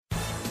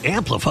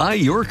Amplify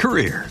your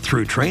career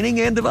through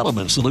training and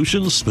development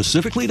solutions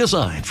specifically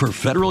designed for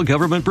federal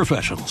government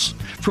professionals.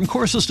 From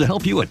courses to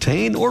help you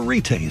attain or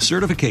retain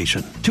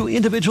certification, to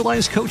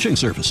individualized coaching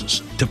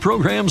services, to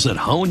programs that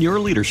hone your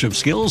leadership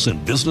skills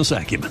and business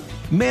acumen,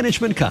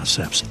 Management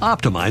Concepts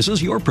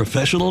optimizes your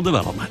professional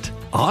development.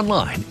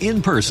 Online,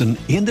 in person,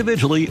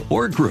 individually,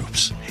 or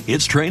groups,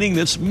 it's training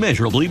that's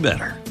measurably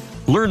better.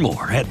 Learn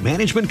more at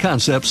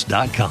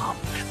managementconcepts.com.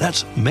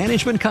 That's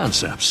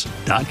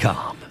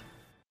managementconcepts.com.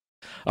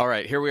 All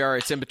right, here we are.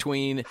 It's in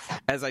between,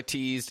 as I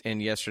teased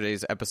in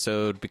yesterday's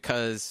episode,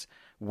 because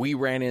we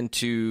ran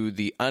into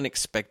the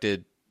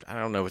unexpected, I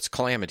don't know, it's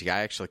calamity. I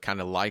actually kind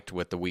of liked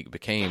what the week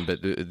became,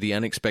 but the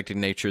unexpected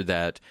nature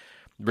that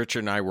Richard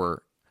and I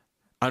were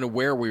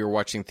unaware we were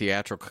watching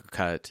theatrical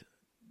cut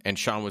and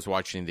Sean was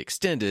watching the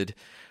extended.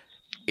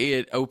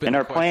 It opened. And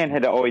our plan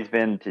had always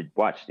been to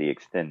watch the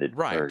extended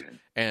version.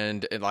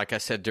 And like I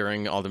said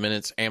during all the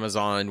minutes,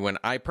 Amazon, when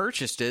I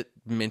purchased it,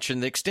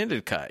 mentioned the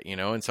extended cut,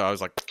 and so I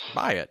was like,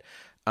 buy it.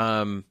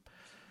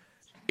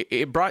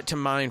 It brought to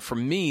mind for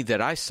me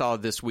that I saw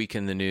this week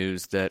in the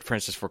news that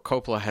Francis Ford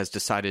Coppola has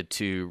decided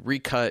to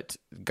recut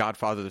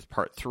Godfather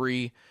Part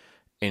 3,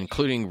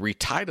 including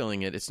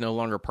retitling it. It's no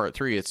longer Part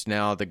 3. It's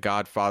now The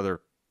Godfather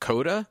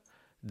Coda,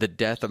 The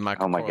Death of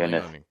Michael Corleone. Oh, my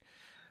goodness.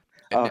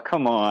 Oh,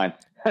 come on.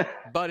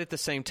 But at the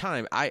same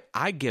time,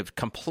 I give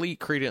complete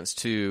credence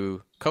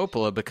to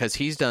Coppola because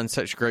he's done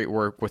such great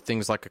work with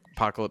things like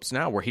Apocalypse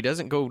Now, where he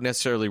doesn't go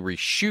necessarily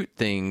reshoot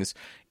things.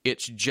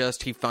 It's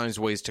just he finds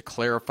ways to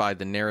clarify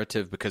the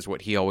narrative because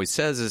what he always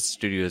says is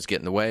studios get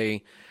in the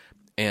way.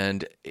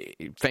 And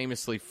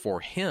famously for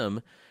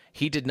him,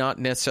 he did not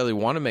necessarily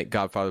want to make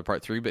Godfather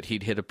Part 3, but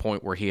he'd hit a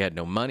point where he had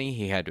no money.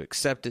 He had to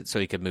accept it so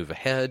he could move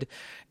ahead.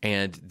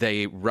 And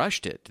they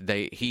rushed it.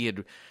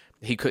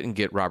 He couldn't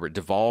get Robert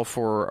Duvall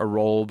for a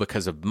role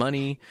because of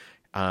money.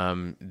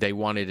 They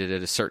wanted it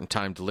at a certain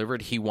time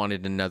delivered. He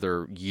wanted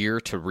another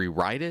year to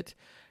rewrite it.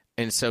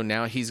 And so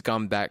now he's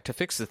gone back to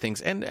fix the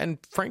things. And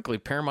frankly,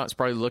 Paramount's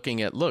probably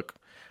looking at, look,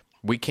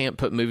 we can't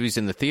put movies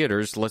in the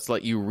theaters. Let's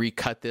let you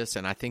recut this.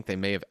 And I think they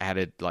may have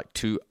added like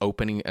an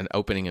opening and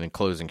a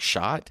closing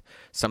shot,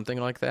 something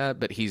like that.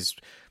 But he's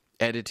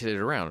edited it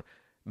around.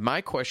 My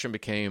question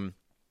became,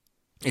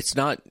 it's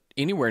not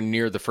anywhere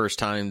near the first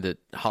time that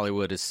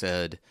Hollywood has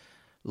said,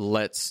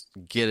 let's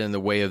get in the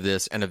way of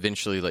this and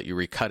eventually let you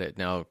recut it.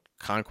 Now,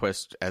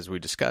 Conquest, as we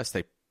discussed,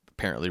 they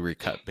apparently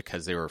recut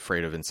because they were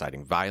afraid of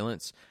inciting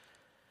violence.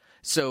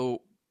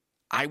 So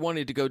I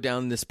wanted to go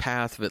down this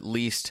path of at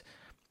least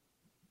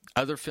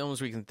other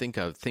films we can think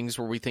of, things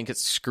where we think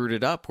it's screwed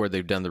it up, where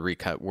they've done the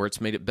recut, where it's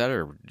made it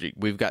better.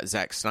 We've got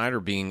Zack Snyder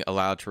being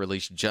allowed to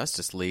release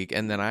Justice League.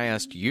 And then I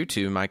asked you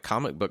two, my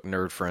comic book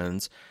nerd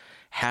friends,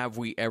 have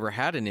we ever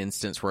had an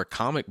instance where a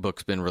comic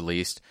book's been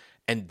released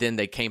and then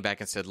they came back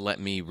and said, let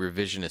me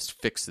revisionist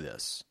fix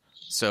this?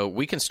 So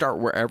we can start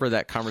wherever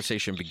that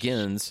conversation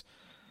begins.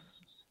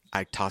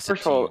 I toss it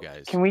to you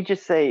guys. Can we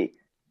just say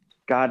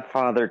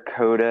Godfather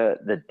Coda,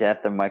 The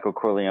Death of Michael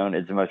Corleone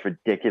is the most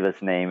ridiculous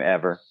name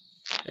ever.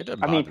 It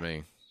doesn't bother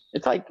me.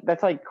 It's like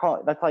that's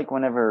like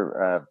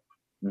whenever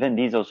Vin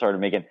Diesel started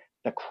making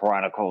the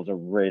Chronicles of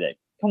Riddick.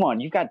 Come on,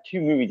 you've got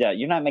 2 movies out.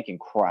 You're not making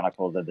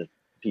Chronicles of this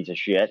piece of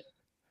shit.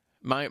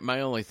 My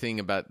only thing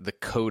about the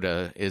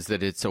coda is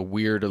that it's a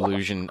weird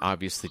allusion,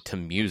 obviously, to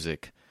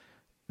music,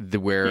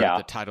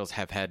 the titles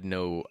have had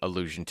no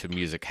allusion to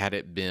music. Had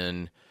it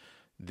been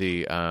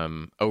the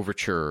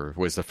overture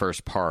was the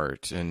first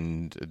part,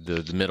 and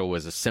the middle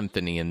was a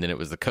symphony, and then it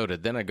was the coda,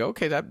 then I go,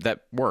 okay,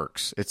 that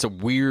works. It's a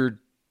weird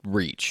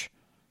reach.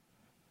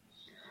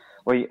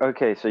 Well,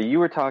 okay, so you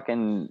were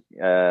talking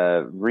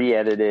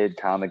re-edited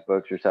comic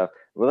books or stuff.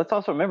 Well, let's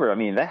also remember, I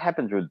mean, that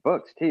happens with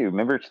books, too.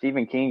 Remember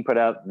Stephen King put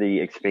out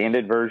the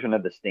expanded version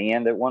of The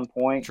Stand at one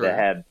point that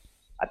had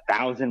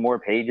 1,000 more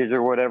pages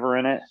or whatever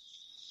in it?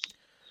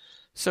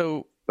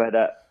 So,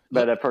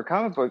 But for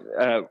comic book,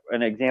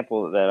 an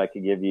example that I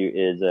could give you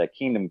is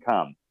Kingdom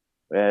Come.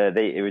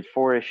 It was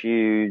 4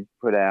 issues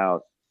put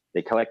out.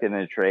 They collected in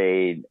a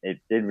trade. It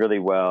did really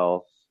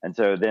well. And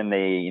so then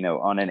they,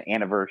 on an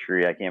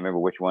anniversary, I can't remember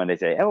which one, they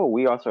say, oh,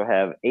 we also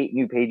have 8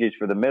 new pages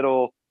for the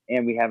middle,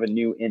 and we have a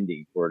new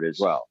ending for it as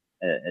well.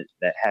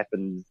 That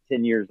happens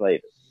 10 years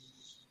later.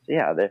 So,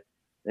 yeah.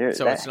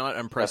 So it's not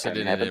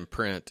unprecedented in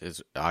print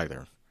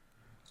either.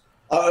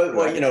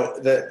 Well,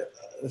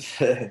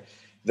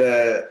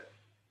 the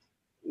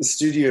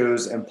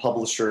studios and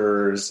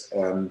publishers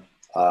and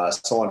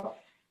so on,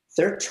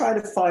 they're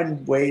trying to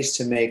find ways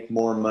to make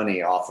more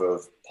money off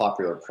of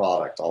popular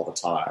product all the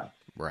time.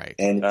 Right.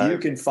 And if you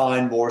can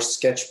find more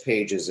sketch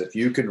pages, if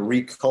you can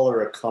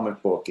recolor a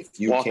comic book, if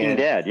you Walking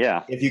Dead,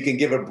 yeah. If you can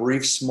give a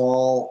brief,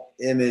 small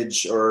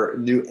image or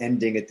new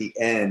ending at the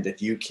end,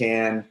 if you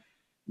can,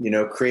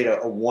 create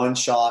a one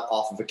shot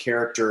off of a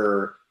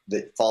character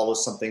that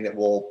follows something that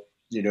will,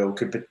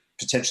 could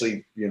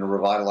potentially,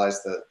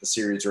 revitalize the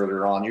series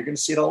earlier on, you're going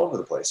to see it all over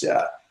the place.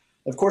 Yeah.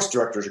 Of course,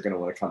 directors are going to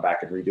want to come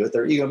back and redo it.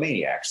 They're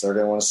egomaniacs. They're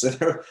going to want to sit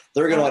there.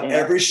 They're going to want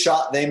every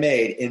shot they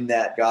made in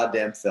that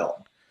goddamn film.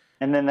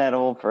 And then that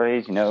old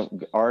phrase,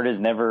 art is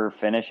never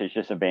finished; it's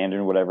just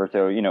abandoned, whatever.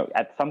 So,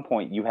 at some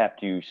point you have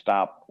to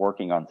stop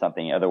working on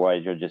something,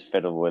 otherwise you'll just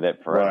fiddle with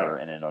it forever,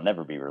 and it'll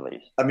never be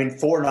released. I mean,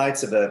 4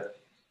 nights of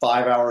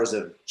 5 hours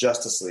of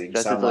Justice League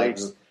sounds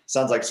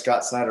like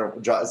Zack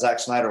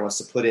Snyder wants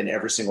to put in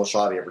every single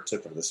shot he ever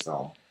took of this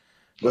film.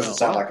 Doesn't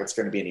sound like it's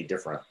going to be any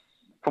different.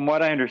 From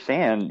what I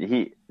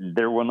understand,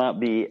 there will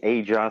not be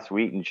a Joss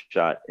Whedon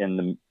shot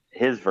in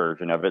his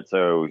version of it,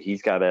 so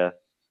he's got to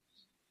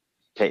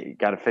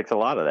fix a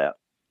lot of that.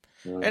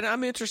 And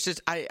I'm interested.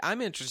 I'm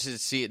interested to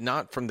see it,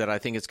 not from that I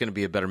think it's going to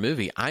be a better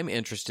movie. I'm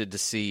interested to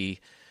see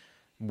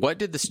what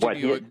did the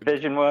studio what his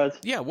vision was.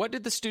 Yeah, what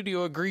did the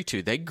studio agree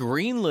to? They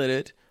greenlit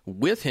it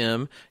with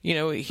him.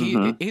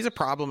 He's a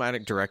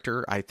problematic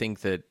director. I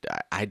think that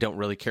I don't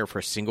really care for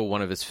a single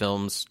one of his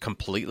films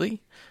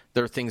completely.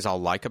 There are things I'll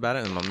like about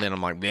it, and then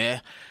I'm like, meh.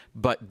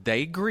 But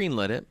they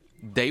greenlit it.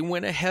 They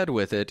went ahead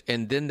with it,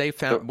 and then they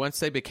found once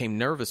they became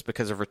nervous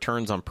because of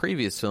returns on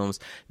previous films,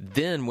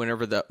 then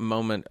whenever the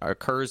moment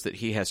occurs that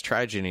he has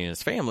tragedy in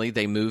his family,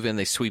 they move in,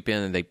 they sweep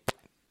in, and they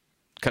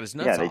cut his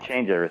nuts off. Yeah, they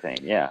change everything,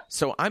 yeah.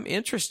 So I'm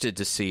interested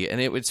to see, and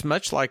it's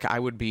much like I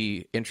would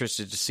be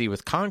interested to see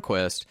with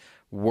Conquest,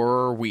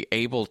 were we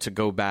able to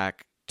go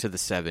back to the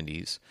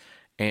 70s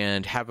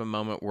and have a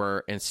moment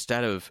where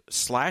instead of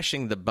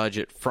slashing the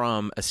budget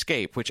from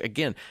Escape, which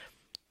again,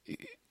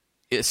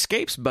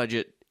 Escape's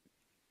budget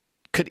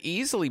could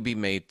easily be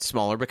made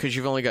smaller because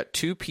you've only got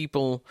 3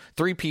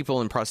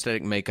 people in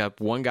prosthetic makeup,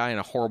 one guy in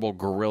a horrible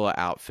gorilla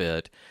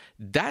outfit.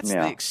 That's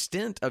the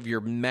extent of your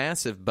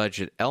massive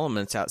budget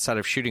elements outside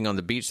of shooting on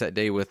the beach that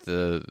day with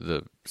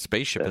the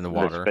spaceship in the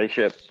water. The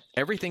spaceship.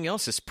 Everything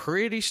else is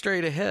pretty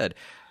straight ahead.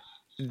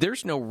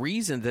 There's no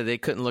reason that they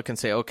couldn't look and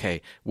say,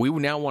 okay, we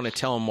now want to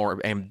tell a more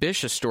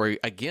ambitious story.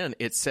 Again,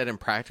 it's set in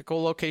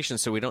practical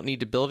locations, so we don't need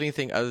to build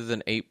anything other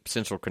than Ape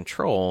Central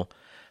Control.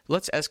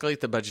 Let's escalate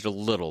the budget a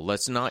little.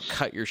 Let's not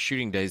cut your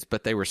shooting days.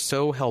 But they were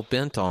so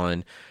hell-bent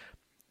on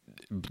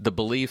the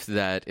belief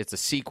that it's a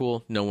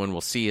sequel, no one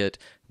will see it,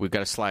 we've got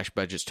to slash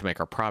budgets to make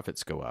our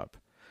profits go up.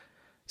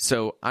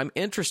 So I'm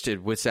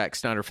interested with Zack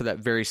Snyder for that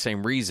very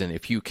same reason.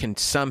 If you can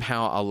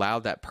somehow allow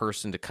that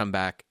person to come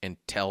back and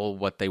tell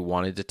what they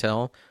wanted to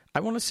tell, I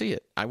want to see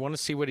it. I want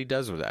to see what he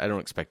does with it. I don't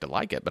expect to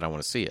like it, but I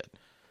want to see it.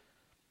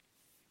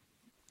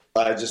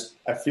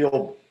 I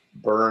feel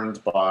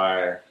burned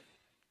by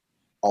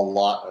a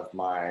lot of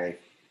my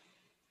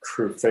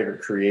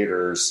favorite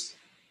creators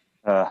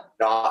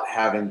not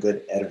having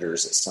good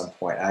editors at some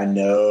point. I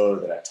know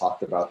that I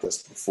talked about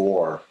this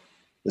before.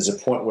 There's a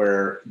point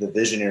where the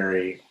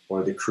visionary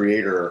or the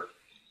creator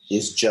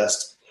is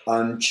just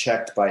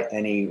unchecked by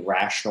any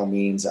rational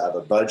means of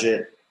a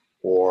budget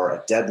or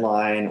a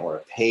deadline or a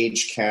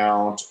page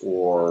count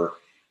or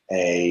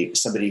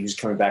somebody who's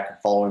coming back and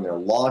following their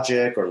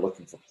logic or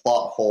looking for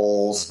plot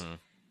holes.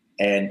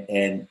 Mm-hmm.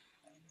 And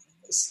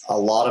a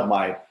lot of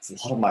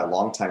my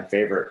longtime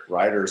favorite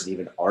writers and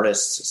even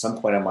artists, at some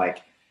point I'm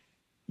like,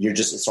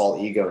 it's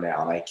all ego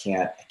now, and I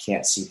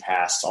can't see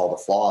past all the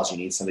flaws. You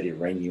need somebody to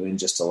rein you in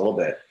just a little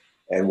bit.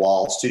 And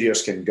while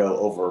studios can go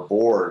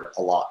overboard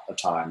a lot of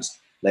times,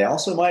 they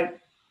also might,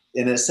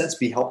 in a sense,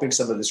 be helping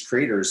some of these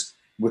creators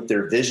with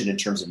their vision in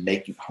terms of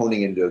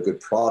honing into a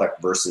good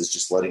product versus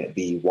just letting it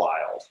be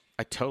wild.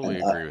 I totally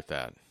agree with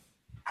that.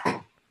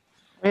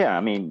 Yeah,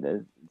 I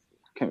mean,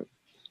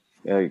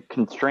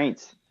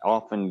 constraints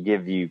often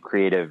give you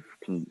creative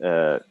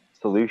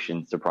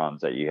solutions to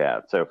problems that you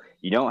have. So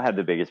you don't have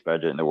the biggest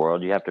budget in the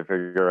world. You have to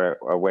figure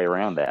a way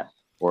around that.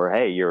 Or,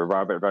 hey, you're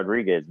Robert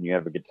Rodriguez and you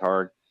have a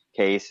guitar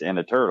case and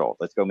a turtle.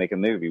 Let's go make a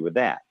movie with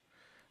that.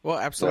 Well,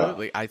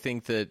 absolutely. Yeah. I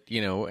think that,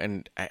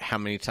 and how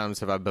many times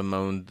have I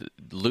bemoaned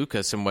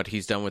Lucas and what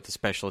he's done with the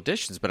special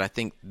editions, but I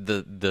think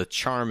the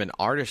charm and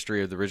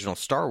artistry of the original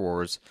Star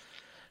Wars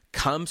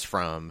comes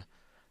from,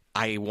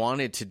 I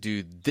wanted to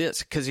do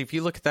this. Because if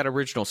you look at that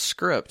original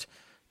script,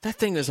 that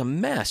thing is a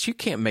mess. You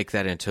can't make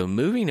that into a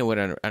movie. No one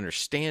would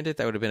understand it.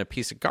 That would have been a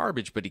piece of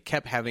garbage, but he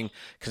kept having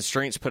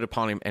constraints put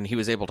upon him, and he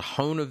was able to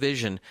hone a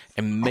vision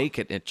and make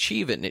it and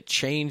achieve it, and it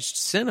changed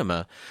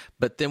cinema.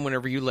 But then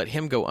whenever you let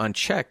him go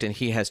unchecked and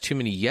he has too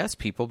many yes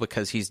people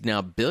because he's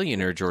now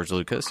billionaire George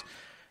Lucas,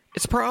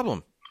 it's a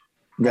problem.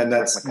 And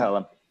that's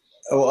McCullum.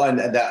 Oh, and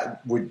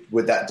that would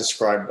that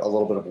describe a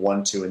little bit of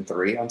 1, 2, and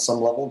 3 on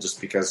some level,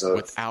 just because of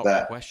without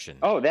that question.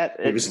 Oh, that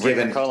it was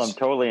given McCullum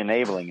totally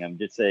enabling him.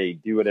 Just say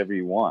do whatever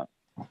you want.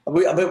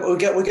 We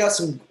got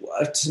some.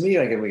 To me,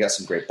 again, we got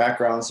some great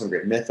backgrounds, some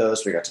great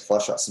mythos. We got to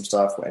flesh out some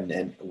stuff,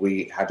 and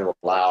we had to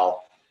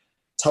allow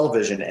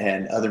television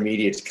and other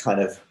media to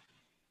kind of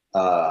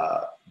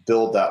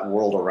build that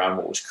world around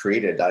what was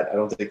created. I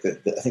don't think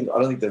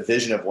the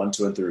vision of 1,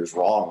 2, and 3 was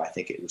wrong. I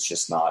think it was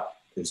just not.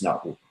 It was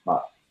not.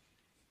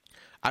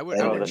 I would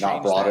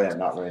not brought in,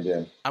 not reined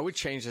in. I would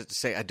change it to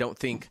say I don't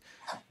think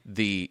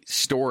the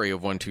story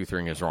of 1, 2,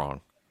 3 is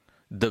wrong.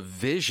 The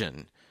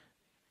vision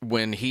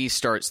when he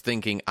starts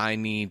thinking, I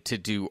need to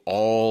do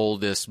all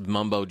this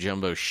mumbo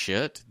jumbo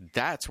shit,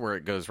 that's where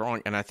it goes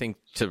wrong. And I think,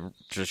 to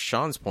just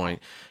Sean's point,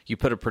 you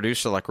put a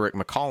producer like Rick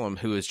McCallum,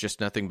 who is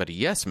just nothing but a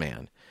yes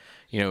man.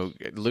 You know,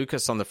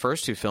 Lucas on the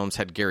first two films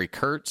had Gary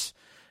Kurtz,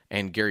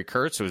 and Gary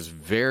Kurtz was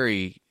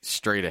very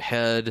straight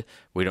ahead.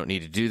 We don't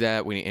need to do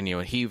that. And you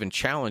know, he even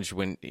challenged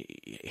when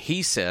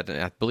he said,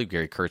 and I believe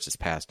Gary Kurtz is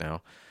passed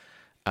now,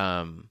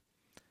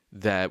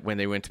 that when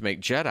they went to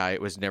make Jedi,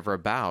 it was never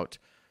about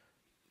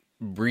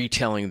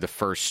retelling the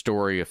first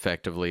story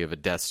effectively of a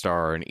Death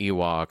Star and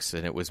Ewoks,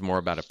 and it was more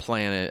about a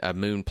planet, a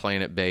moon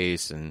planet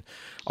base, and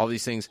all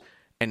these things.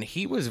 And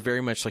he was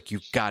very much like,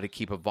 you've got to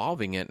keep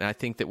evolving it. And I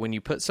think that when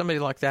you put somebody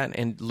like that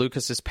in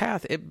Lucas's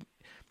path, it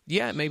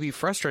may be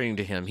frustrating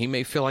to him. He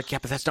may feel like, yeah,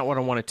 but that's not what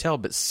I want to tell.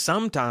 But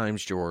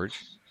sometimes, George,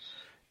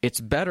 it's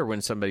better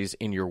when somebody's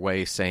in your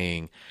way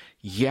saying,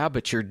 yeah,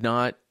 but you're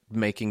not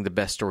making the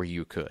best story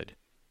you could.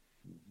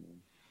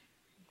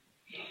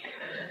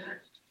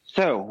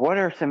 So, what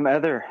are some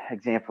other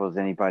examples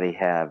anybody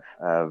have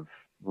of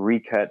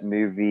recut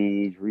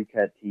movies,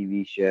 recut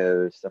TV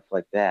shows, stuff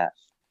like that?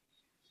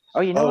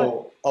 Oh, you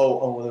know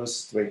what? There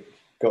was, wait,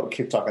 go,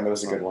 keep talking. That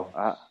was a good one.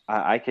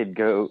 I could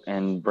go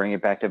and bring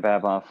it back to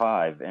Babylon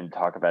 5 and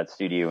talk about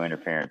studio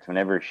interference.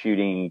 Whenever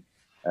shooting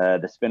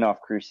the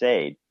spinoff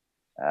Crusade,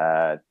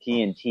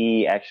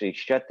 TNT actually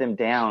shut them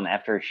down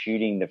after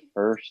shooting the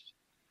first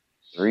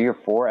 3 or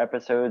 4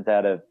 episodes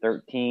out of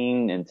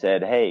 13 and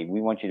said, hey,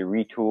 we want you to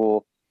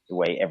retool the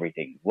way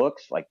everything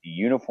looks, like the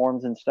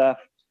uniforms and stuff.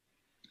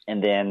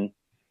 And then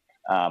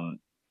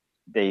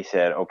they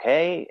said,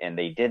 okay, and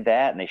they did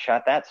that, and they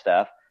shot that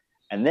stuff.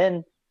 And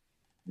then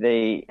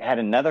they had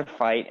another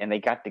fight, and they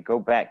got to go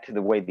back to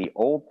the way the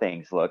old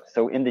things looked.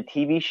 So in the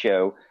TV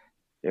show,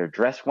 they're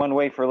dressed one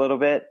way for a little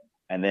bit,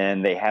 and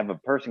then they have a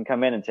person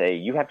come in and say,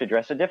 you have to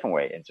dress a different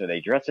way. And so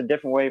they dress a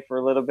different way for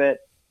a little bit.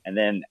 And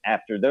then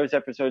after those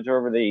episodes are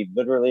over, they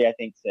literally, I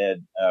think,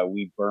 said,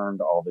 we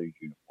burned all those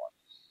uniforms.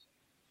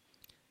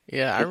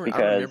 Yeah, I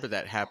remember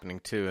that happening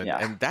too.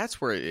 And that's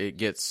where it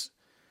gets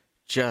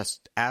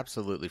just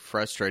absolutely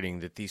frustrating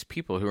that these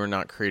people who are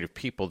not creative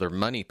people, they're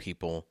money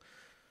people,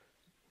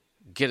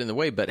 get in the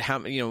way. But how,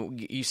 you know,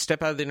 you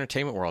step out of the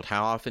entertainment world,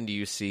 how often do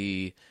you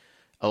see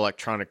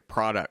electronic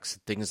products,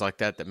 things like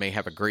that may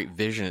have a great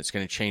vision, it's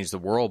going to change the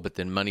world, but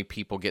then money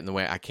people get in the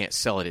way. I can't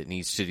sell it. It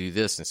needs to do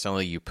this. And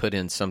suddenly you put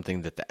in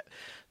something that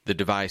the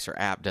device or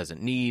app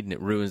doesn't need, and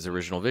it ruins the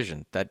original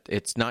vision. That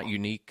it's not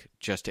unique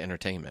just to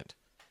entertainment.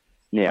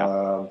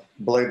 Yeah.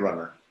 Blade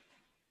Runner.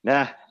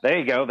 Nah, there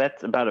you go.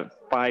 That's about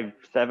 5,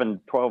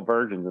 7, 12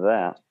 versions of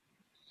that.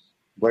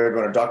 Blade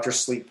Runner. Dr.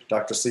 Sleep.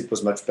 Dr. Sleep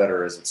was much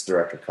better as its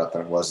director cut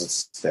than it was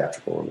its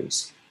theatrical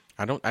release.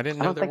 I didn't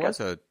know there was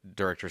a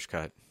director's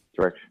cut.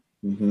 Director.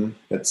 Mm-hmm.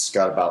 It's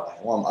got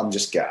about, well, I'm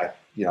just, I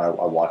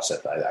watched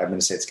it. I'm going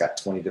to say it's got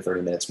 20 to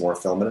 30 minutes more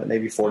film in it,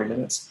 maybe 40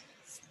 minutes.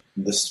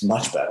 This is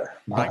much better.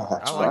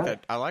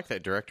 I like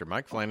that director,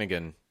 Mike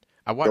Flanagan.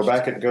 Go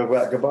back. Don't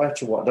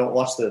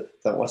watch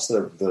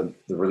the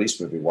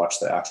release movie. Watch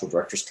the actual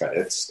director's cut.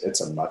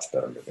 It's a much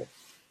better movie.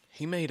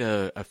 He made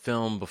a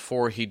film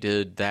before he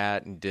did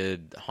that and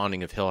did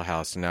Haunting of Hill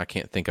House, and now I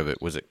can't think of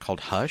it. Was it called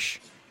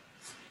Hush?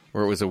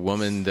 Where it was a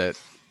woman that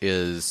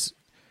is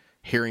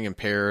hearing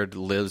impaired,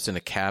 lives in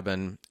a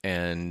cabin,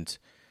 and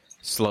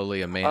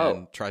slowly a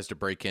man tries to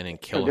break in and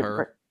kill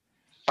her.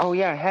 Oh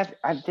yeah,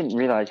 I didn't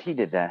realize he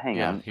did that.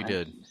 Hang on. Yeah, he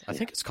did. I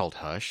think it's called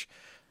Hush.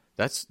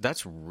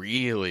 That's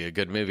really a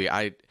good movie.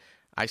 I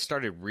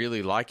started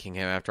really liking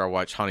him after I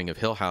watched Haunting of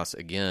Hill House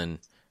again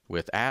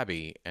with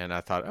Abby, and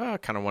I thought, I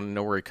kind of want to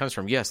know where he comes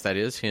from. Yes, that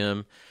is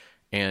him,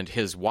 and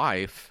his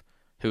wife,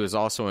 who is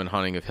also in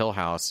Haunting of Hill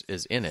House,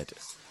 is in it.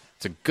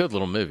 It's a good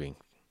little movie.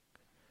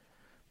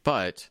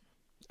 But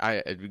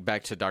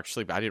back to Dr.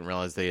 Sleep, I didn't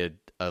realize they had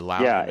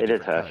allowed. Yeah, it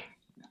is Hush.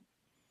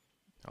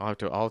 I'll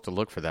have to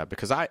look for that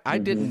because I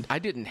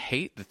didn't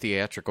hate the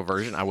theatrical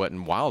version. I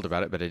wasn't wild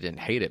about it, but I didn't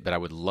hate it. But I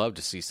would love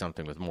to see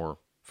something with more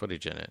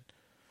footage in it.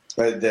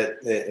 But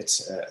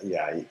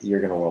you're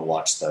going to want to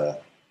watch the.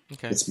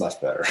 Okay. It's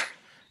much better.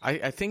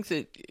 I think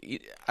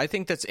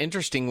that's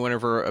interesting.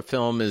 Whenever a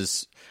film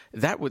is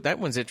that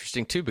one's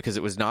interesting too because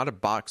it was not a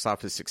box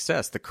office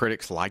success. The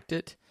critics liked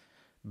it,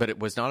 but it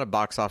was not a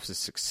box office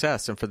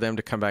success. And for them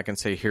to come back and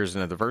say, "Here's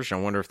another version,"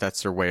 I wonder if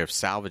that's their way of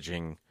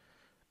salvaging.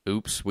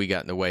 Oops, we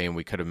got in the way and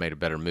we could have made a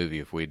better movie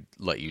if we'd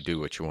let you do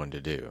what you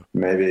wanted to do.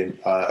 Maybe.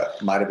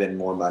 Might have been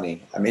more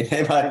money. I mean,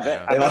 they might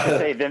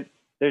say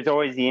there's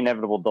always the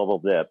inevitable double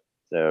dip.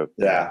 So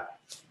yeah.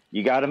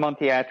 You got them on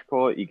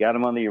theatrical. You got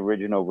them on the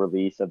original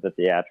release of the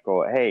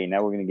theatrical. Hey, now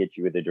we're going to get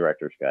you with the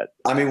director's cut.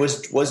 I mean,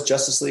 was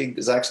Justice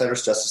League, Zack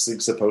Snyder's Justice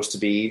League supposed to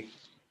be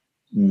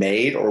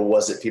made, or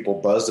was it people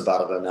buzzed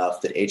about it enough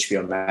that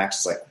HBO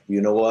Max is like,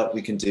 you know what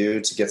we can do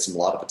to get a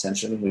lot of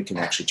attention? We can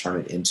actually turn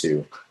it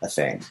into a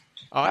thing.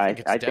 Oh, I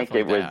think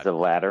it was the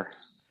latter.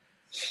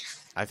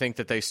 I think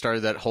that they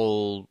started that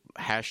whole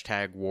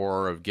hashtag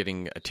war of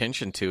getting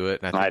attention to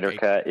it. And Snyder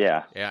Cut,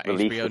 yeah. Yeah,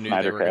 HBO knew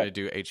they were going to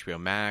do HBO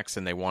Max,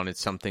 and they wanted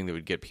something that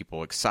would get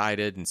people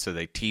excited, and so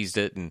they teased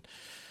it. And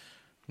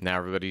Now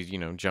everybody's,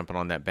 jumping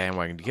on that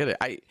bandwagon to get it.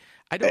 I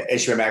don't.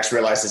 HBO Max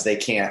realizes they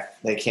can't,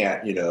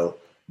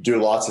 do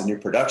lots of new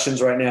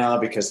productions right now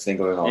because of the thing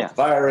going on with the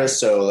virus.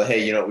 So,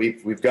 hey,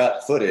 we've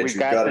got footage. We've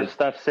got the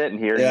stuff sitting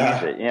here.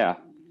 Yeah. Use it. Yeah.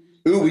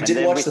 Ooh, we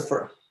did watch the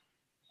first.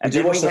 And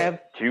then we have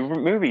 2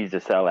 movies to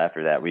sell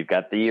after that. We've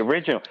got the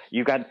original.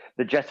 You've got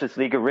the Justice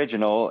League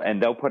original,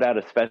 and they'll put out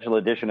a special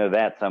edition of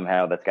that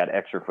somehow that's got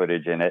extra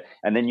footage in it.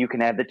 And then you can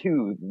have the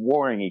 2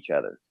 warring each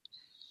other.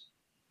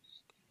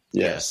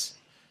 Yes.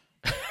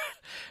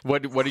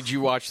 What did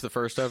you watch the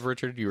first of,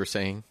 Richard? You were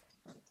saying?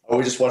 Oh,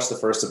 we just watched the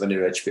first of the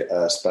new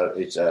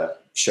HBO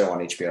show on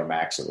HBO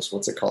Max. It was,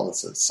 what's it called?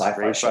 It's a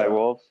sci-fi show.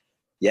 Wolves.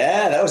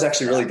 Yeah, that was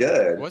actually really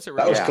good. Was it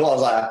really? That was cool.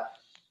 I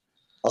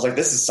was like,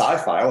 this is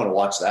sci-fi. I want to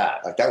watch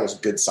that. Like, that was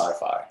good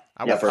sci-fi.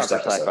 First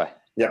episode. Sci-fi.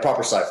 Yeah,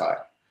 proper sci-fi.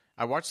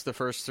 I watched the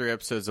first 3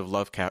 episodes of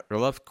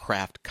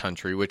Lovecraft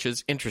Country, which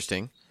is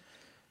interesting.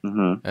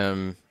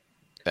 Mm-hmm.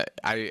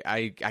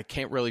 I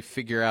can't really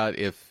figure out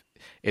if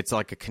it's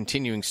like a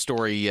continuing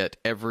story, yet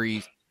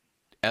every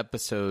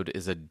episode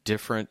is a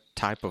different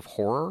type of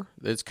horror.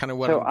 That's kind of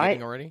what I'm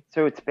getting already.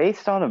 So it's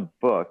based on a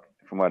book,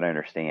 from what I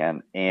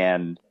understand,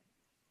 and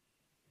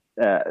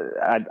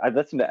I've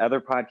listened to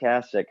other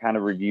podcasts that kind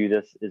of review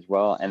this as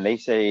well, and they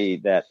say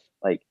that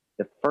like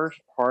the first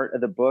part of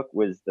the book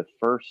was the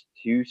first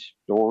 2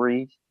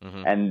 stories,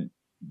 and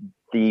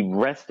the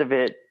rest of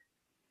it,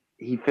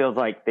 he feels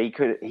like they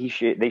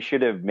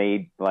should have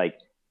made like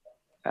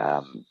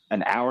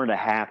an hour and a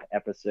half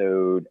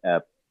episode,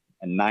 a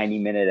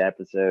 90-minute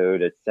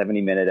episode, a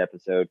 70-minute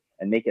episode,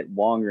 and make it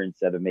longer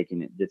instead of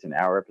making it just an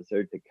hour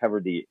episode to cover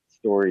the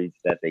stories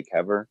that they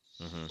cover.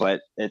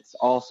 But it's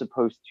all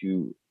supposed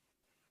to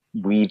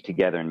weave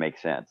together and make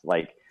sense.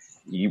 Like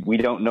we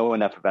don't know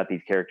enough about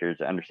these characters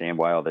to understand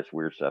why all this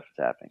weird stuff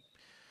is happening.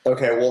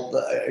 Okay, well,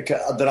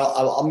 then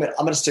I'm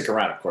going to stick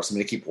around, of course. I'm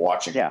going to keep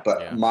watching. Yeah.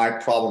 But my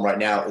problem right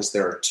now is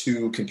there are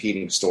 2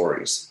 competing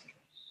stories.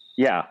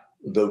 Yeah.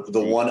 The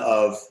one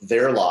of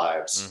their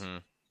lives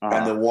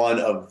and the one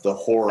of the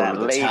horror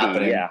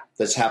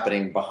that's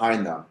happening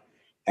behind them.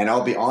 And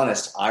I'll be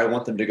honest, I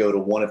want them to go to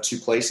one of 2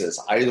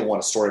 places. I either want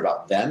a story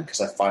about them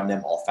because I find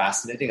them all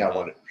fascinating. I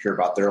want to hear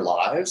about their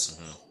lives.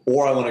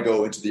 Or I want to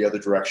go into the other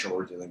direction where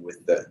we're dealing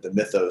with the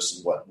mythos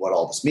and what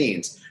all this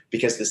means.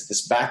 Because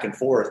this back and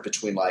forth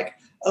between like,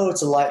 oh,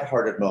 it's a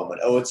lighthearted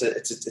moment. Oh, it's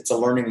a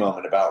learning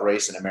moment about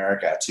race in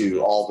America,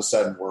 to all of a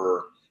sudden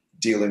we're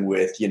dealing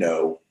with,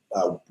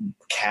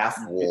 calf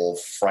wool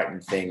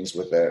frightened things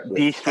with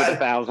beast with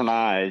 1,000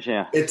 eyes.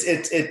 Yeah.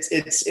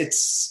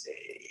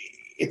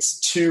 It's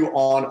too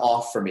on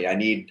off for me. I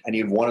need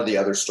one or the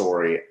other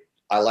story.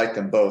 I like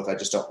them both. I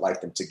just don't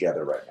like them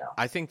together right now.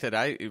 I think that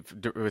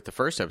with the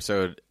first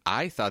episode,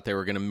 I thought they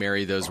were going to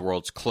marry those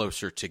worlds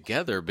closer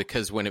together,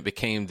 because when it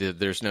became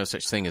there's no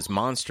such thing as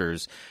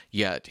monsters,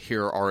 yet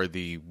here are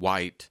the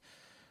white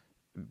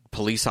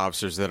police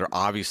officers that are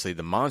obviously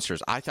the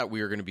monsters. I thought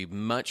we were going to be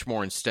much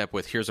more in step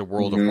with here's a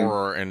world of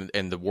horror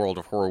and the world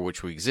of horror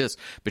which we exist.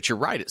 But you're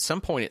right. At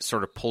some point, it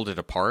sort of pulled it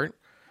apart.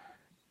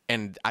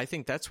 And I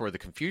think that's where the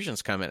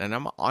confusion's coming. And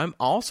I'm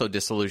also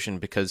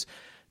disillusioned because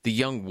the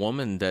young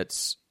woman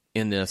that's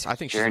in this, I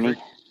think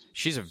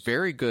she's a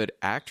very good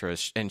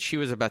actress, and she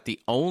was about the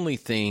only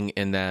thing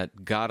in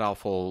that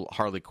god-awful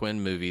Harley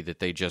Quinn movie that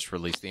they just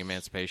released, The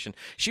Emancipation.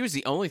 She was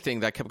the only thing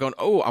that I kept going,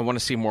 oh, I want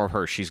to see more of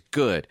her. She's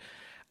good.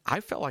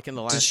 I felt like in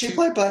the last Did she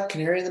play Black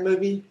Canary in the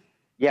movie?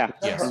 Yeah.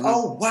 Yes.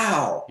 Oh,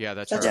 wow. Yeah,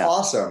 that's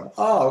awesome.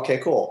 Oh, okay,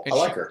 cool. And I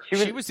like her.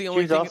 She was the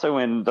only thing. She was also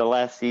in the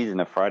last season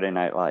of Friday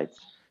Night Lights.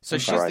 So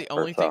she's the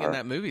only thing in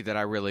that movie that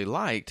I really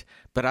liked,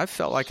 but I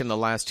felt like in the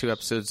last 2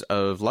 episodes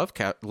of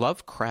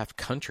Lovecraft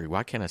Country,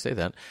 why can't I say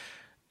that,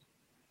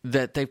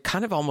 that they've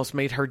kind of almost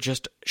made her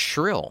just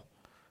shrill.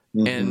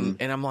 And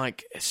I'm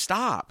like,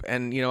 stop.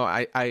 And,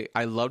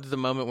 I loved the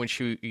moment when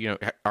she,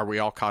 are we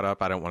all caught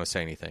up? I don't want to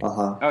say anything.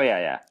 Oh,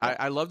 yeah.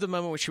 I loved the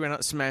moment when she went out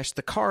and smashed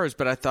the cars,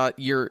 but I thought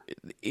you're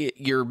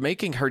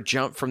making her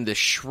jump from this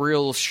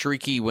shrill,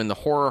 shrieky, when the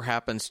horror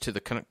happens, to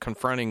the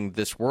confronting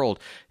this world.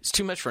 It's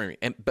too much for me.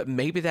 But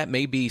maybe that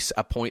may be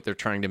a point they're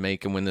trying to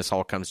make, and when this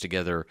all comes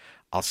together,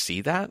 I'll see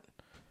that.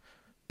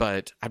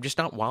 But I'm just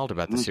not wild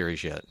about the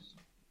series yet.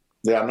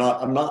 Yeah,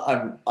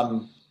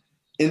 I'm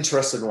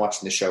interested in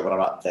watching the show, but I'm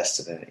not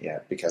vested in it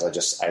yet because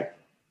I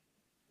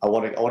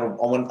want to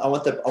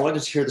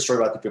hear the story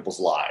about the people's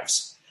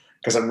lives,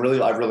 because I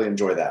really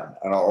enjoy them,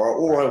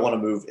 or I want to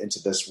move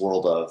into this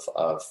world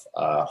of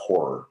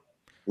horror,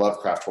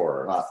 Lovecraft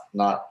horror,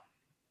 not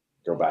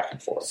go back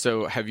and forth.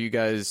 So, have you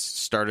guys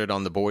started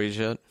on The Boys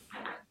yet?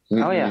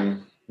 Oh yeah,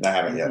 I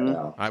haven't yet.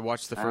 No, I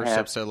watched the first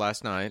episode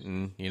last night,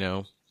 and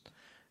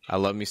I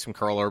love me some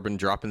Carl Urban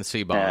dropping the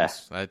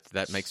C-bombs.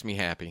 That makes me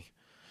happy.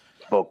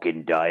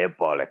 Fucking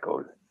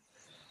diabolical.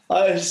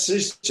 He's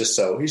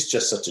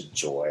just such a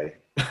joy.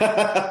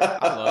 I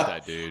love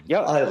that dude.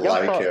 I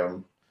like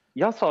him.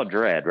 Y'all saw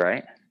Dredd,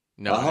 right?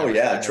 No. Oh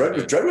yeah,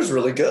 Dredd was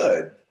really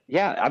good.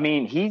 Yeah, I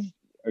mean, he's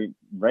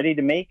ready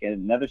to make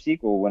another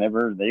sequel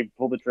whenever they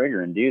pull the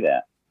trigger and do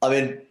that. I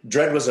mean,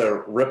 Dredd was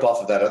a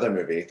ripoff of that other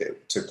movie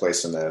that took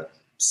place in the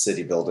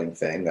city building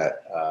thing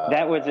that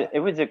it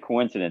was a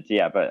coincidence,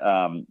 yeah. But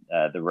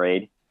the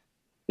raid,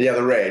 yeah,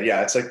 the raid,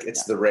 yeah,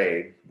 it's the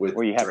raid with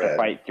where you have to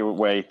fight your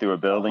way through a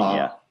building.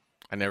 Yeah,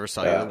 I never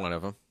saw either one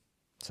of them.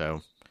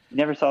 So you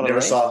never saw the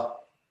raid?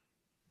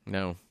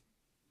 No.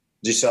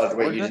 You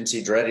didn't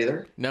see Dredd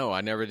either? No,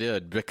 I never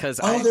did because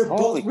they're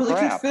both really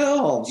good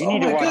films. You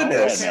need to watch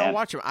goodness. Dredd, okay, I'll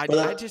watch them.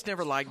 I just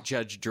never liked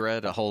Judge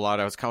Dredd a whole lot.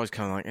 I was always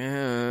kind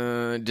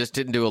of like, just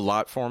didn't do a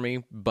lot for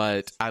me.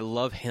 But I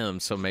love him,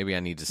 so maybe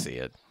I need to see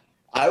it.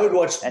 I would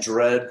watch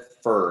Dredd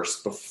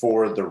first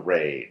before the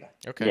raid.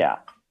 Okay. Yeah,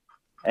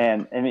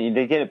 and I mean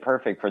they get it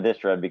perfect for this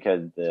Dredd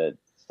because the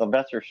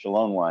Sylvester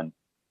Stallone one,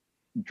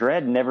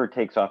 Dredd never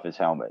takes off his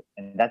helmet,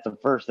 and that's the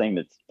first thing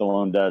that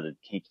Stallone does. Is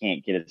he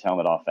can't get his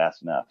helmet off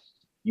fast enough.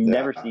 You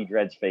never see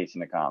Dredd's face in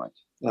the comics.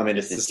 I mean,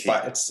 it's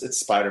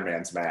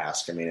Spider-Man's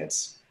mask. I mean,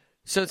 it's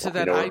so to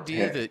that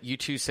idea that you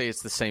two say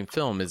it's the same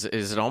film. Is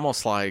it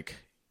almost like,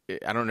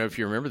 I don't know if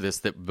you remember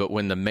this, but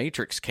when The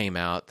Matrix came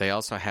out, they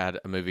also had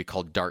a movie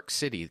called Dark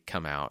City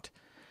come out,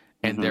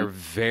 and they're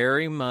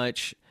very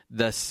much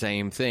the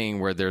same thing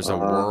where there's a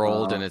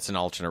world and it's an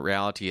alternate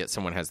reality, yet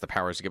someone has the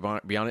powers to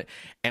get beyond it.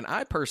 And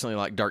I personally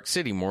like Dark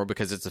City more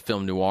because it's a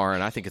film noir,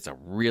 and I think it's a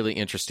really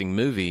interesting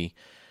movie.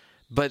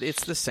 But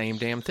it's the same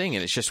damn thing,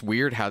 and it's just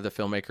weird how the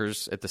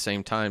filmmakers at the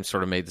same time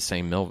sort of made the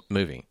same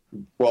movie.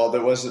 Well,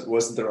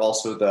 wasn't there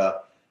also the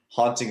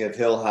Haunting of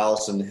Hill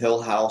House and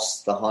Hill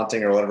House, The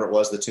Haunting, or whatever it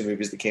was, the two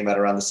movies that came out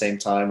around the same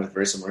time with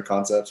very similar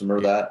concepts.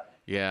 Remember that?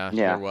 Yeah,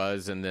 there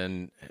was, and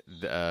then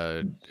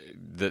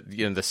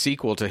the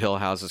sequel to Hill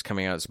House is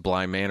coming out. It's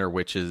Bly Manor,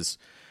 which is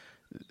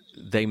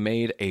they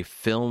made a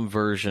film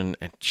version,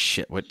 and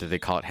shit, what did they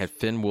call it? Had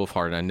Finn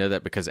Wolfhard, and I know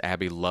that because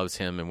Abby loves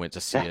him and went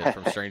to see it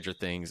from Stranger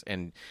Things,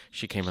 and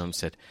she came home and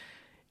said,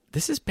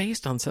 "This is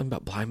based on something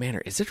about Bly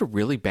Manor. Is it a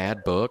really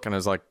bad book?" And I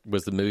was like,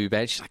 "Was the movie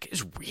bad?" She's like,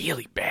 "It's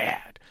really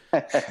bad."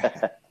 And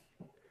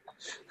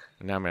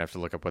now I'm gonna have to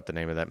look up what the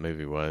name of that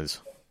movie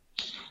was.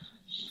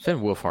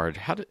 Finn Wolfhard,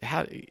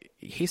 how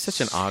he's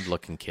such an odd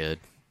looking kid.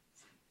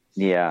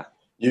 Yeah.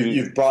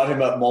 You've brought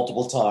him up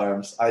multiple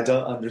times. I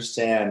don't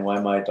understand why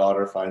my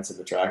daughter finds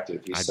him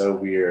attractive. He's so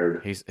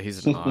weird.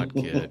 He's an odd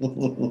kid.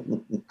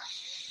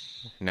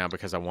 Now,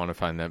 because I want to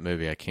find that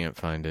movie, I can't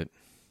find it.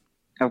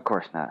 Of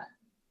course not.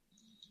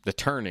 The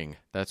Turning,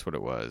 that's what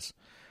it was.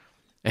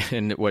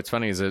 And what's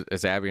funny is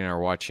as Abby and I are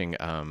watching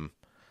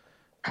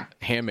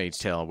Handmaid's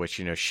Tale,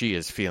 which, she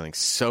is feeling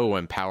so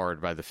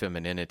empowered by the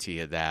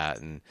femininity of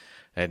that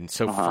and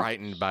so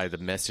frightened by the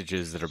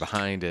messages that are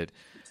behind it.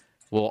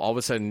 Well, all of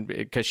a sudden,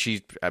 because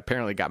she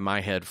apparently got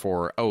my head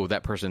for,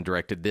 that person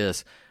directed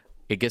this,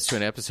 it gets to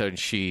an episode and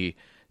she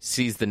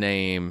sees the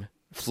name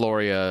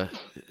Floria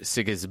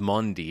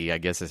Sigismondi, I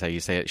guess is how you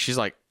say it. She's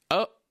like,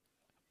 oh.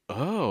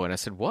 And I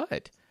said,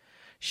 what?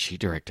 She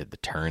directed The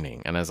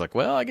Turning. And I was like,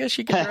 well, I guess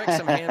you can direct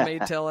some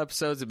Handmaid's Tale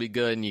episodes. It'd be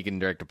good. And you can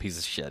direct a piece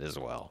of shit as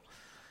well.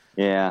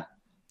 Yeah.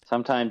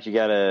 Sometimes you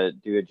got to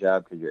do a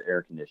job because your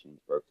air conditioning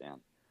broke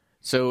down.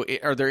 So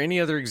are there any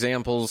other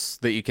examples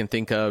that you can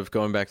think of,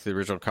 going back to the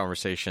original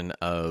conversation,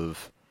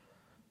 of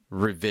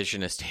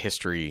revisionist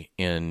history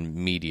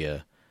in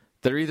media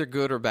that are either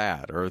good or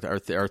bad, or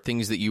are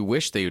things that you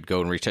wish they would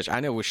go and retouch? I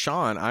know with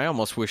Sean, I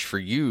almost wish for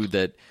you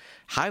that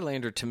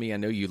Highlander, to me, I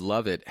know you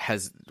love it,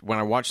 when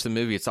I watch the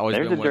movie, it's always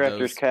been one of those... There's a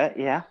director's cut,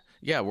 yeah.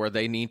 Yeah, where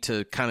they need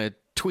to kind of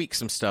tweak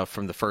some stuff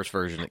from the first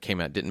version that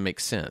came out. Didn't make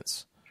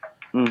sense.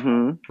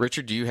 Mm-hmm.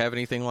 Richard, do you have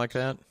anything like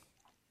that?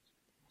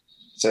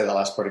 Say the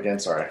last part again,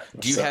 sorry.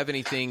 Do you have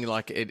anything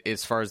like it,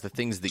 as far as the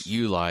things that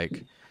you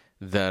like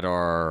that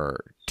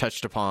are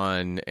touched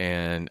upon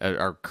and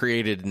are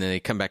created and then they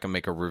come back and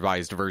make a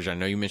revised version? I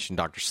know you mentioned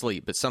Dr.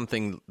 Sleep, but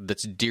something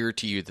that's dear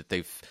to you that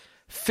they've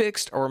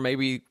fixed or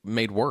maybe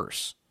made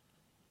worse?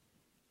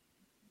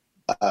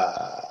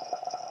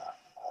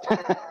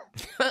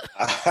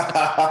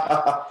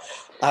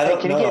 I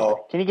don't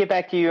know. Can you get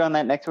back to you on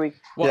that next week?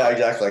 Well, yeah,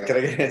 exactly. Can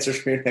I get an answer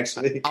from you next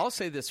week? I'll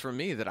say this for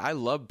me, that I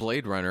love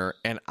Blade Runner,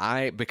 and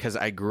because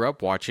I grew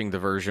up watching the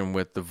version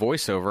with the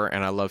voiceover,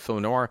 and I love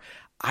film noir,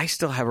 I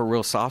still have a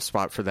real soft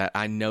spot for that.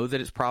 I know that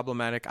it's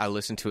problematic. I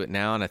listen to it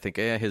now, and I think,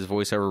 his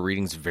voiceover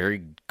reading's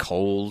very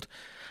cold.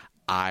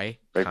 Very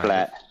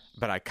flat.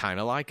 But I kind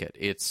of like it.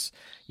 It's,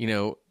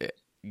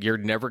 you're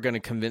never going to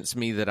convince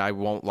me that I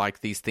won't like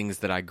these things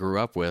that I grew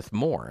up with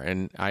more,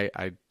 and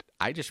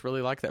I just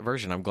really like that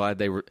version. I'm glad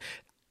they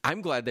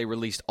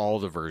released all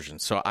the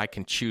versions so I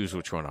can choose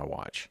which one I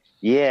watch.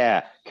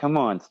 Yeah, come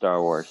on,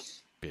 Star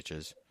Wars.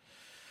 Bitches.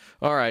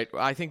 All right,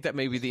 I think that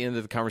may be the end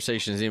of the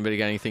conversation. Has anybody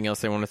got anything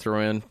else they want to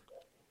throw in?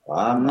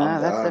 No,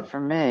 that's it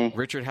for me.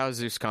 Richard, how's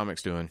Zeus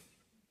Comics doing?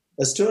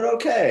 It's doing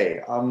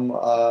okay. I'm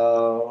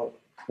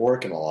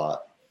working a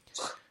lot.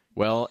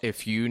 Well,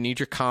 if you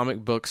need your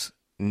comic books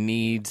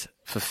needs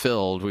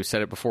fulfilled, we've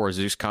said it before,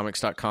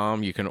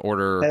 ZeusComics.com. You can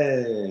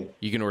order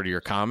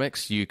your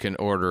comics, you can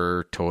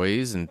order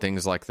toys and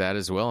things like that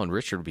as well, and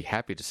Richard would be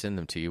happy to send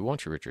them to you,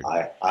 won't you, Richard?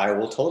 I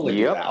will totally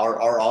do that.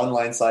 Our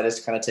online site has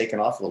kind of taken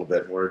off a little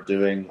bit. We're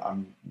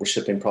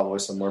shipping probably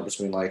somewhere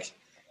between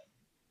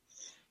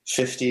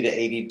 50 to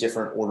 80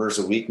 different orders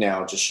a week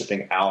now, just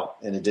shipping out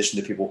in addition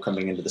to people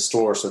coming into the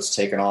store. So it's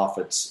taken off.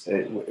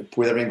 With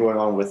everything going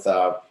on with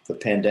the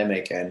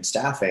pandemic and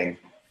staffing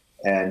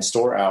and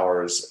store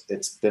hours,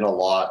 it's been a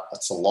lot.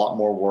 It's a lot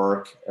more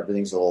work.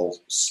 Everything's a little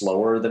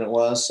slower than it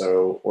was.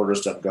 So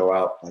orders don't go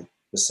out like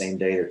the same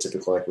day. They're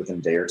typically like within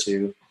a day or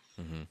two.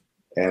 Mm-hmm.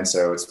 And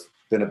so it's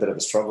been a bit of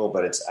a struggle,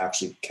 but it's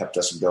actually kept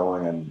us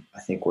going. And I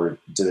think we're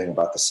doing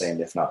about the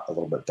same, if not a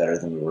little bit better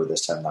than we were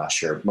this time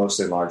last year,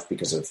 mostly in large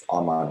because of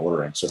online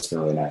ordering. So it's been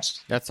really nice.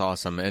 That's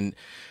awesome. And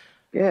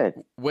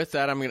good. With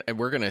that,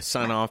 we're going to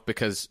sign off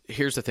because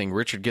here's the thing.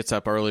 Richard gets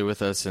up early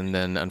with us, and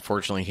then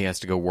unfortunately he has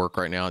to go work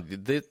right now.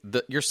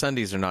 Your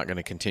Sundays are not going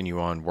to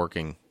continue on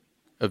working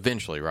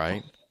eventually,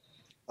 right?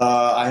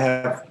 I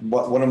have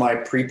one of my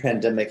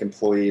pre-pandemic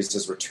employees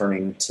is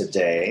returning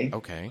today.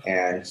 Okay.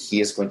 And he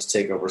is going to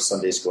take over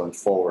Sundays going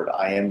forward.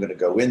 I am going to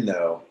go in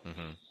though,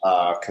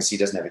 because he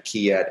doesn't have a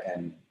key yet.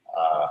 And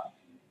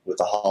with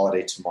the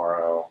holiday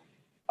tomorrow,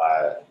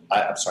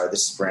 I'm sorry,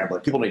 this is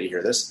rambling. People need to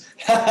hear this.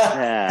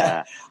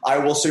 I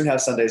will soon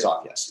have Sundays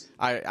off, yes.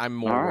 I'm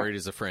more worried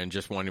as a friend,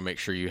 just wanting to make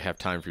sure you have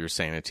time for your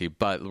sanity.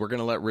 But we're going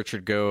to let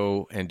Richard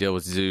go and deal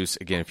with Zeus.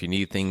 Again, if you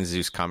need things,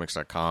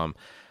 ZeusComics.com.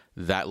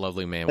 That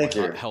lovely man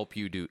will help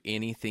you do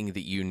anything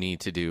that you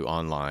need to do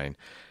online.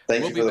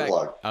 Thank you for the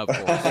plug. Of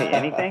course.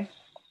 Anything?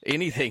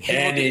 Anything.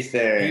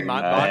 He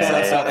might box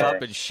that stuff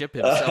up and ship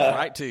himself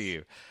right to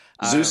you.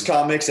 Zeus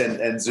Comics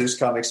and Zeus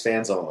Comics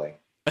fans only.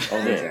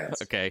 Only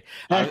fans. Okay.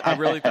 I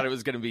really thought it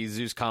was going to be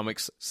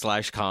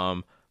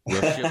ZeusComics.com. Will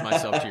ship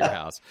myself to your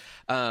house.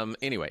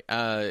 Anyway,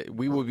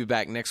 we will be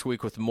back next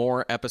week with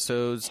more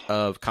episodes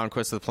of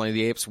Conquest of the Planet of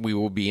the Apes. We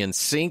will be in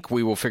sync.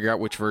 We will figure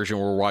out which version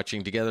we're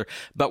watching together.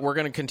 But we're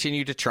going to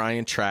continue to try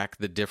and track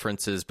the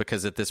differences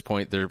because at this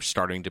point they're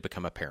starting to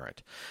become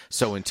apparent.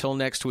 So until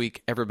next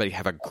week, everybody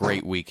have a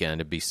great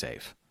weekend and be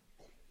safe.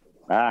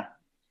 Bye,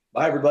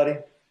 everybody.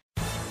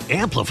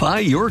 Amplify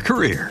your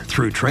career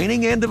through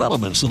training and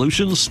development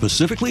solutions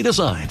specifically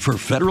designed for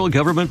federal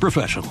government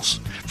professionals.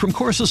 From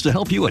courses to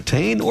help you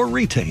attain or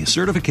retain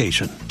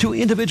certification, to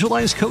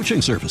individualized coaching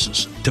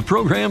services, to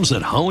programs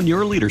that hone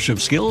your leadership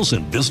skills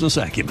and business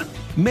acumen,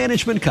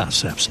 Management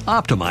Concepts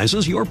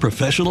optimizes your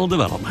professional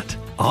development.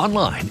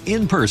 Online,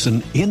 in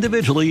person,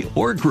 individually,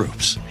 or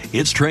groups,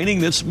 it's training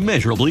that's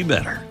measurably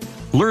better.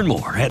 Learn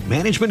more at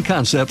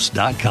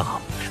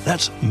managementconcepts.com.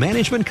 That's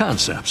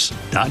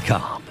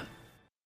managementconcepts.com.